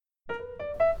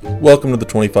Welcome to the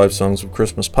 25 Songs of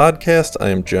Christmas podcast. I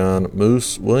am John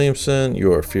Moose Williamson,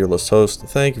 your fearless host.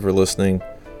 Thank you for listening.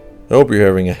 I hope you're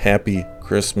having a happy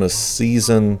Christmas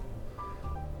season.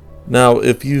 Now,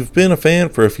 if you've been a fan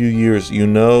for a few years, you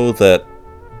know that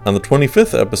on the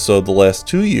 25th episode the last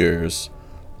 2 years,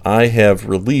 I have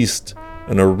released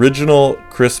an original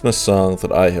Christmas song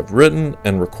that I have written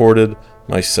and recorded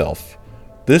myself.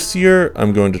 This year,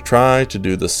 I'm going to try to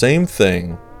do the same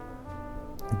thing,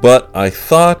 but I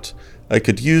thought I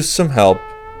could use some help,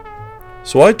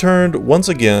 so I turned once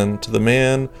again to the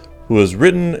man who has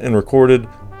written and recorded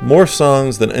more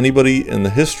songs than anybody in the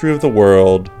history of the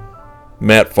world,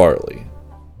 Matt Farley.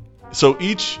 So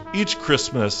each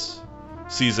Christmas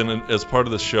season, as part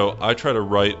of the show, I try to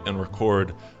write and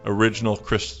record original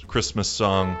Christmas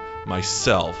song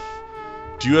myself.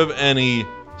 Do you have any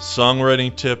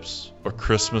songwriting tips or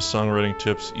Christmas songwriting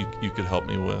tips you could help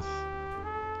me with?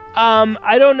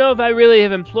 I don't know if I really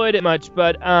have employed it much,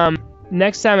 but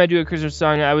next time I do a Christmas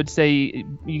song, I would say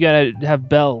you gotta have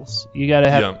bells. You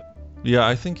gotta have. Yeah,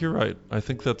 I think you're right. I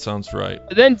think that sounds right.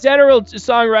 Then general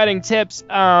songwriting tips.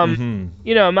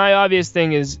 You know, my obvious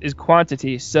thing is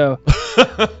quantity. So,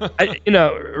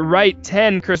 write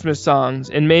 10 Christmas songs,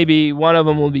 and maybe one of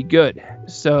them will be good.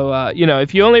 So,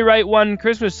 if you only write one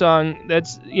Christmas song,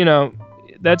 that's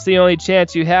the only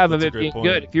chance you have of it being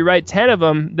good. If you write 10 of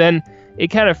them, then it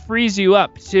kind of frees you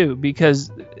up too, because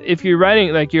if you're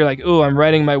writing you're like, oh, I'm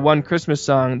writing my one Christmas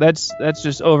song, that's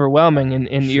just overwhelming,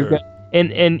 and sure.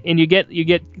 you get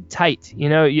tight.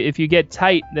 If you get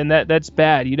tight, then that's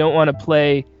bad. You don't want to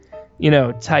play,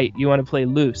 tight. You want to play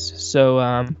loose.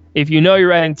 So if you're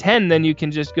writing 10, then you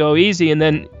can just go easy, and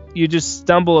then you just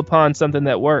stumble upon something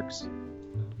that works.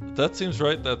 That seems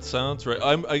right. That sounds right.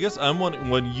 I guess I'm wondering,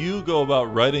 when you go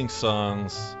about writing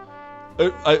songs,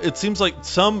 it seems like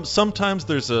sometimes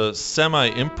there's a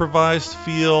semi-improvised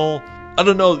feel. I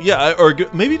don't know. Yeah, or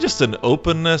maybe just an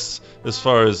openness as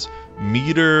far as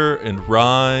meter and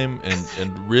rhyme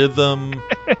and rhythm.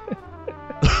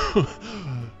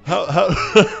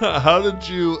 How did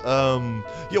you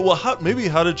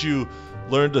how did you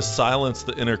learn to silence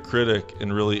the inner critic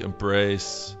and really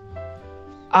embrace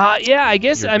I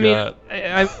guess I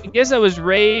guess I was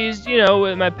raised,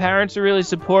 my parents are really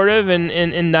supportive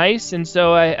and nice, and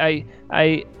so I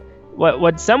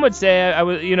what some would say,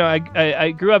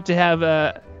 I grew up to have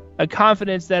a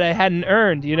confidence that I hadn't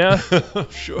earned,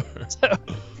 Sure. So,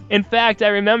 in fact, I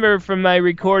remember from my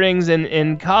recordings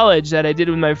in college that I did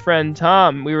with my friend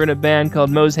Tom. We were in a band called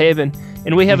Moe's Haven,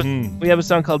 and we have a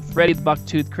song called Freddie the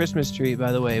Bucktooth Christmas Tree,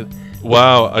 by the way.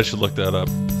 Wow, I should look that up.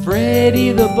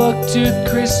 Freddie the Bucktooth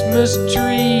Christmas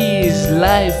Tree's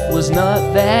life was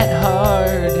not that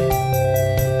hard.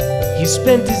 He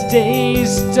spent his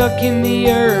days stuck in the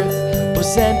earth or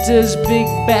Santa's big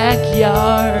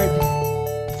backyard.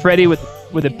 Freddie with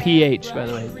a PH, by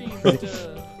the way.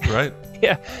 Right.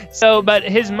 Yeah. So, but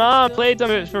his mom played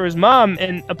them for his mom,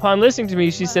 and upon listening to me,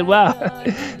 she said, "Wow,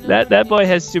 that boy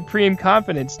has supreme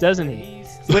confidence, doesn't he?"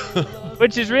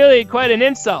 Which is really quite an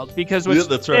insult, because what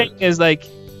she's saying is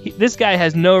this guy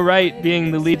has no right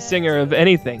being the lead singer of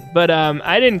anything. But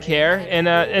I didn't care,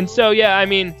 and so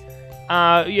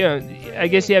I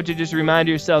guess you have to just remind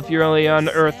yourself you're only on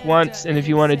Earth once, and if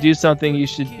you want to do something, you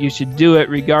should do it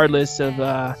regardless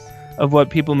of what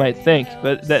people might think.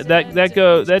 But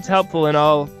that's helpful in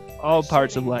all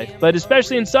parts of life, but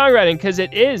especially in songwriting, because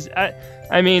it is.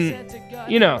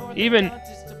 Even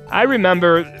I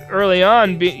remember early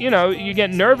on, you get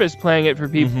nervous playing it for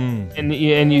people, and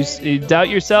you doubt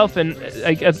yourself, and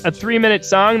like a 3-minute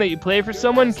song that you play for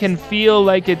someone can feel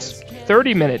like it's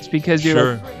 30 minutes because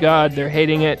you're like, God, they're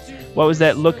hating it. What was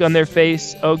that look on their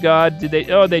face? Oh God,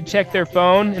 they checked their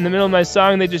phone in the middle of my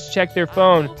song? They just checked their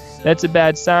phone. That's a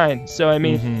bad sign. So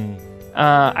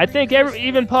I think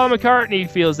even Paul McCartney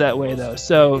feels that way though.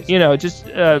 So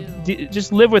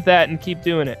just live with that and keep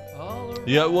doing it.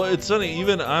 Yeah, well, it's funny.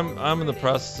 Even I'm in the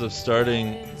process of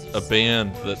starting a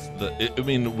band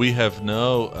we have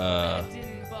no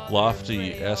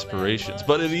lofty aspirations,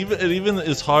 but it even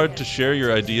is hard to share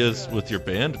your ideas with your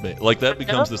bandmate. Like, that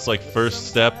becomes this first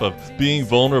step of being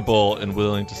vulnerable and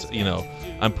willing to,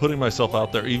 I'm putting myself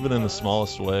out there even in the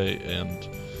smallest way. And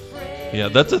yeah,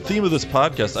 that's a theme of this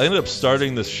podcast. I ended up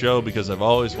starting this show because I've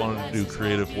always wanted to do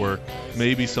creative work,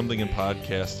 maybe something in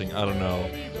podcasting, I don't know.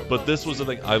 But this was the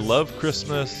thing. I love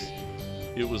Christmas.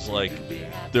 It was like,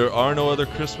 there are no other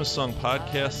Christmas song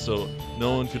podcasts, so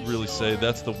no one could really say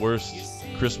that's the worst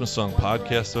Christmas song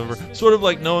podcast ever. Sort of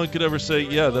like no one could ever say,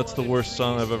 yeah, that's the worst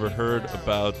song I've ever heard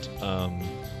about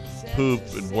poop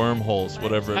and wormholes,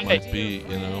 whatever it might be,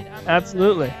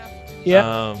 Absolutely.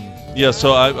 Yeah. Yeah,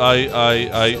 so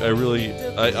I really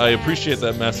appreciate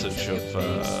that message of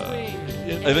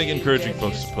I think encouraging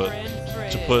folks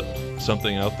to put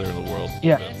something out there in the world.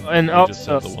 Yeah, and just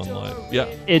also have the one life. Yeah,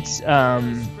 it's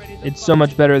so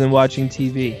much better than watching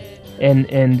TV,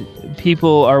 and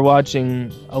people are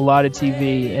watching a lot of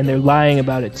TV and they're lying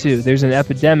about it too. There's an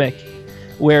epidemic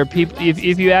where people,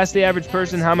 if you ask the average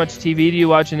person how much TV do you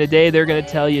watch in a day, they're going to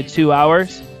tell you 2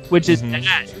 hours, which is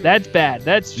bad. That's bad.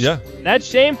 That's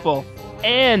shameful.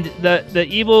 And the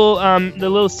evil, the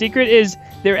little secret is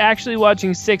they're actually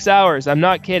watching 6 hours. I'm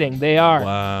not kidding. They are.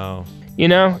 Wow. You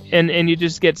know, and you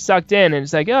just get sucked in, and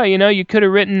it's like, oh, you know, you could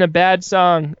have written a bad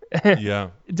song. Yeah.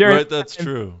 Right. That's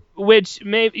true. Which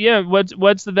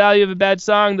what's the value of a bad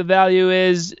song? The value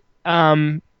is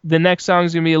the next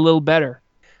song's gonna be a little better.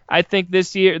 I think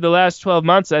this year, the last 12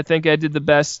 months, I think I did the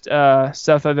best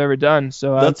stuff I've ever done.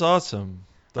 So that's awesome.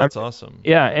 That's awesome.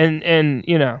 Yeah, and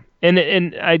you know,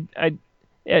 and I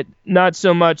not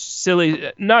so much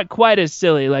silly, not quite as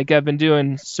silly. Like I've been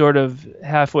doing sort of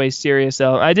halfway serious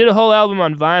album. I did a whole album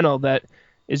on vinyl that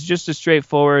is just a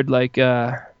straightforward like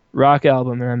rock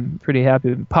album, and I'm pretty happy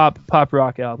with pop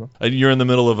rock album. And you're in the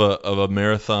middle of a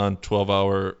marathon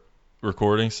 12-hour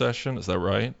recording session. Is that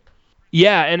right?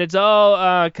 Yeah, and it's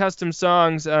all custom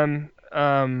songs for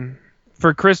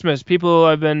Christmas. People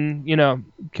have been, you know,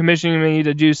 commissioning me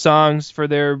to do songs for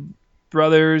their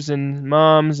brothers and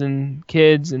moms and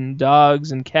kids and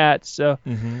dogs and cats. So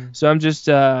I'm just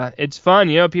it's fun,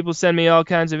 you know. People send me all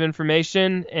kinds of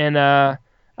information and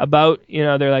about, you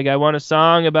know, they're like, I want a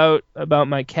song about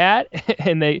my cat,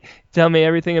 and they tell me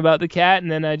everything about the cat,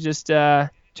 and then I just turn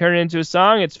it into a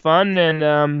song. It's fun.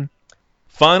 And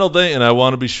final day, and I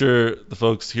want to be sure the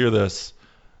folks hear this.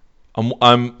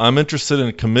 I'm interested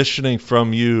in commissioning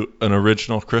from you an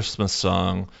original Christmas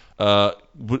song.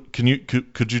 Could you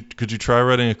try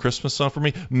writing a Christmas song for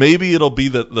me? Maybe it'll be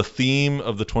the theme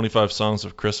of the 25 Songs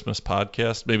of Christmas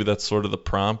podcast. Maybe that's sort of the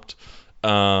prompt.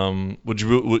 Can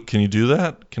you do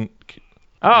that?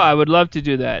 Oh, I would love to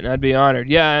do that, and I'd be honored.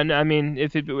 Yeah, and I mean,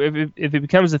 if it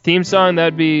becomes a theme song,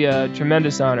 that'd be a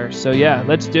tremendous honor. So yeah,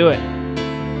 let's do it.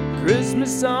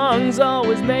 Christmas songs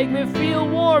always make me feel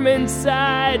warm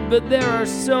inside, but there are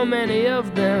so many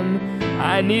of them.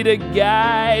 I need a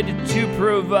guide to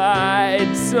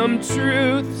provide some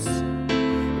truths.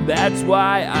 That's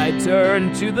why I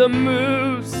turn to the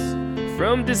Moose.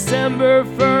 From December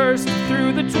 1st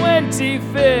through the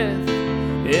 25th,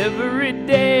 every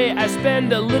day I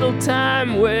spend a little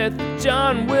time with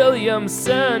John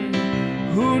Williamson,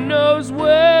 who knows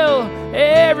well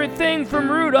everything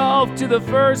from Rudolph to the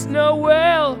first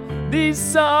Noel. These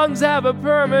songs have a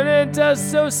permanent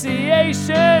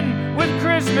association with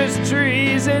Christmas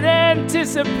trees and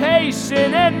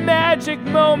anticipation and magic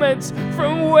moments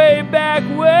from way back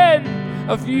when.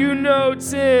 A few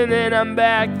notes in and I'm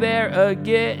back there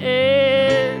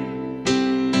again.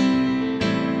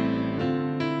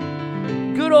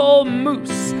 Good old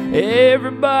Moose,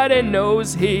 everybody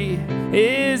knows he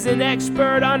is an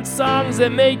expert on songs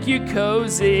that make you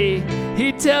cozy.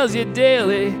 He tells you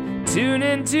daily, tune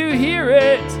in to hear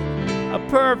it. A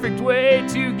perfect way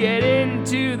to get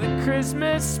into the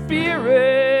Christmas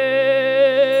spirit.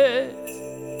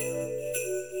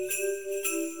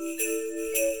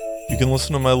 You can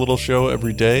listen to my little show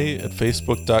every day at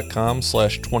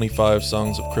facebook.com/25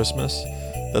 Songs of Christmas.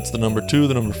 That's the number 2,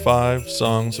 the number 5,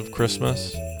 Songs of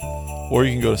Christmas. Or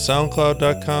you can go to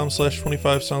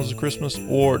soundcloud.com/25 Songs of Christmas.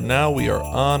 Or now we are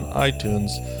on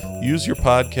iTunes. Use your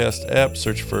podcast app,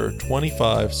 search for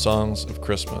 25 Songs of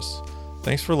Christmas.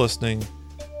 Thanks for listening,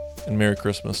 and Merry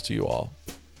Christmas to you all.